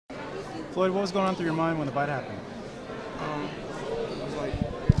Floyd, what was going on through your mind when the fight happened?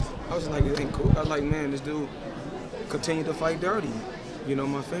 I was like, it ain't cool. I was like, man, this dude continued to fight dirty. You know,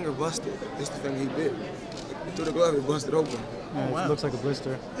 my finger busted. This the thing he bit. Through the glove, it busted open. Yeah, wow. It looks like a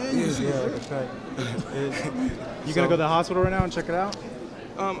blister. Yeah. Like a cut. You gonna go to the hospital right now and check it out?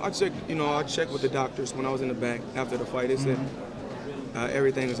 I checked with the doctors when I was in the back after the fight. They said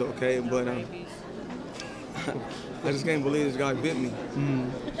everything is okay, but I just can't believe this guy bit me.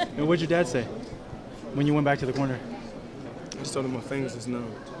 And what'd your dad say when you went back to the corner? I just told him my fingers is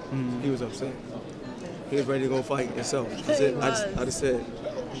numb. He was upset. He was ready to go fight himself. That's it. I just said,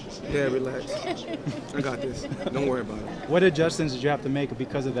 Dad, relax. I got this. Don't worry about it. What adjustments did you have to make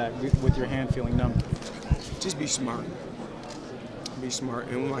because of that, with your hand feeling numb? Just be smart. Be smart.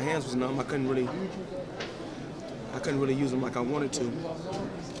 And when my hands was numb, I couldn't really use them like I wanted to.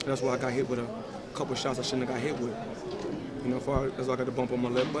 That's why I got hit with a couple shots I shouldn't have got hit with. You know, that's why I got the bump on my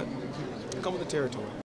lip, but it comes with the territory.